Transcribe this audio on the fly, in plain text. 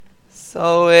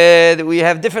So we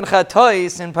have different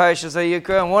chatois in Parshas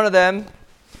Vayikra, and one of them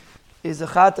is the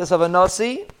chatas of a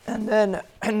nasi, and then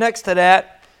next to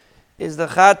that is the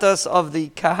chatas of the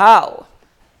kahal.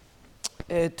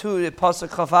 To the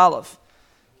pasuk Chaf Aleph,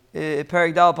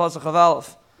 Perek Dal pasuk Chaf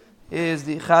Aleph is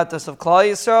the chatas of Klal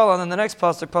Yisrael, and then the next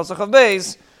pasuk Chaf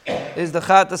Beis is the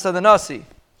chatas of the nasi.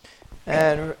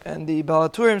 And the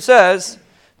Balaturim says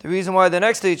the reason why they're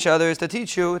next to each other is to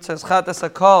teach you. It says chatas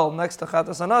hakol next to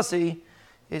chatas hanasi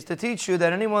is to teach you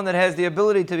that anyone that has the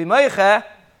ability to be meicha,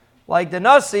 like the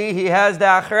nasi, he has the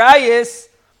achrayis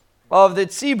of the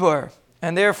tzibur,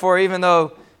 and therefore, even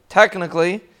though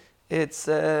technically it's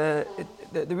the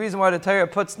reason why the Torah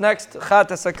puts next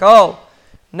chatas hakol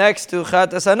next to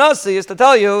chatas hanasi is to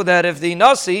tell you that if the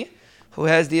nasi, who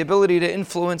has the ability to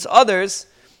influence others,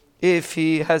 if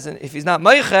he's not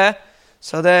meicha,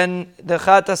 so then the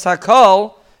chatas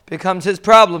hakol becomes his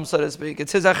problem, so to speak.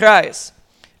 It's his achrayis.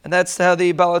 And that's how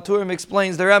the Balaturim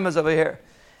explains the Remez over here.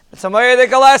 It's a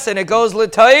Mayadika lesson. It goes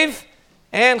l'tayv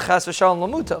and chas v'shalom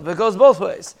l'mutav. It goes both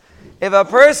ways. If a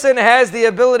person has the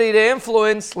ability to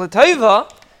influence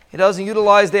l'tayva, he doesn't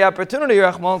utilize the opportunity,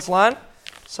 Rachman Tzlan,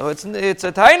 so it's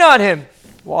a taina on him.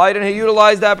 Why didn't he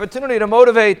utilize the opportunity to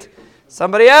motivate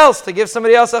somebody else, to give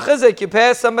somebody else a chizik? You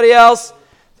pass somebody else.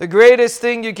 The greatest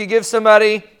thing you could give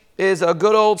somebody is a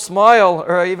good old smile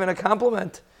or even a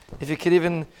compliment, if you could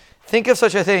even think of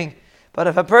such a thing. But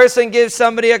if a person gives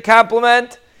somebody a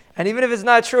compliment, and even if it's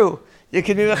not true, you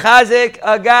could be mechazik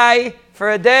a guy for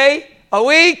a day, a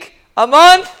week, a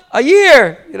month, a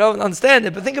year. You don't understand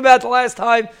it, but think about the last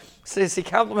time. See,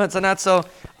 compliments are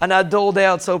not doled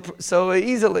out so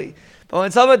easily. But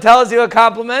when someone tells you a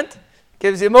compliment,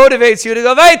 motivates you to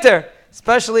go Vayikra,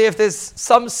 especially if there's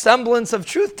some semblance of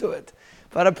truth to it.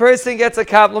 But a person gets a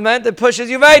compliment, it pushes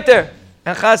you Vayikra.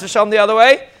 And chas v'shalom the other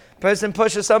way, a person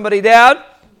pushes somebody down,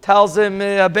 tells him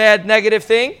a bad, negative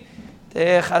thing.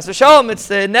 Chas v'shalom, it's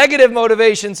the negative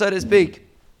motivation, so to speak.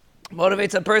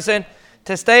 Motivates a person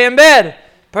to stay in bed.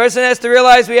 Person has to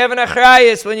realize we have an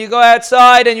achrayis. When you go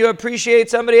outside and you appreciate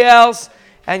somebody else,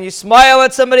 and you smile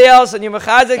at somebody else, and you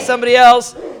mechazik somebody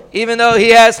else, even though he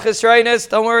has chesroinus,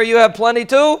 don't worry, you have plenty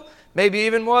too. Maybe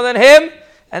even more than him,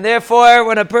 and therefore,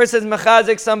 when a person is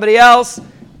mechazik somebody else,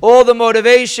 all the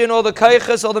motivation, all the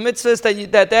kaiches, all the mitzvahs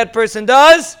that person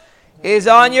does is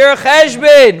on your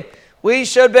cheshbon. We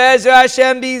should be'ezra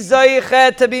Hashem be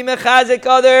zoichet to be mechazik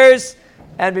others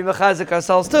and be mechazik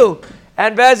ourselves too.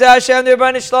 And be'ezra Hashem the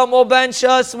Rebbeinu Shalom will bench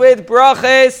us with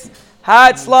brachos,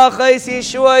 hatzlachos,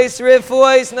 yeshuos,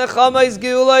 rifuos, nechamos,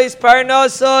 geulos,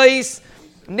 parnasos,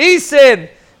 nisim,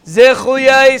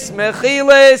 Zechuyos,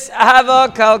 Mechilis,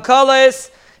 Ahava, Kalkalis,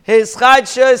 his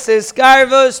Chadshas, his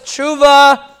Skarvos,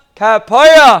 Tshuva,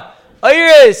 Kapara,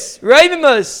 Iris,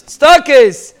 Raibimus,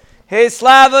 Stakis, his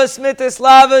Slavos,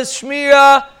 Mitislavos,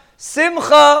 Shmira,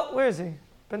 Simcha, where is he?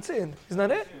 Benzion, isn't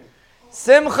that it?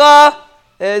 Simcha,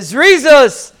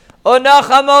 Zrizos,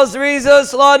 Onachamo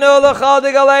Zrizos, Lano, Lachal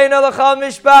Digaleino, Lachal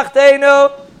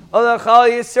Mishpachteinu, Lachal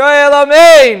Yisrael,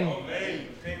 Amen.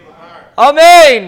 Amen.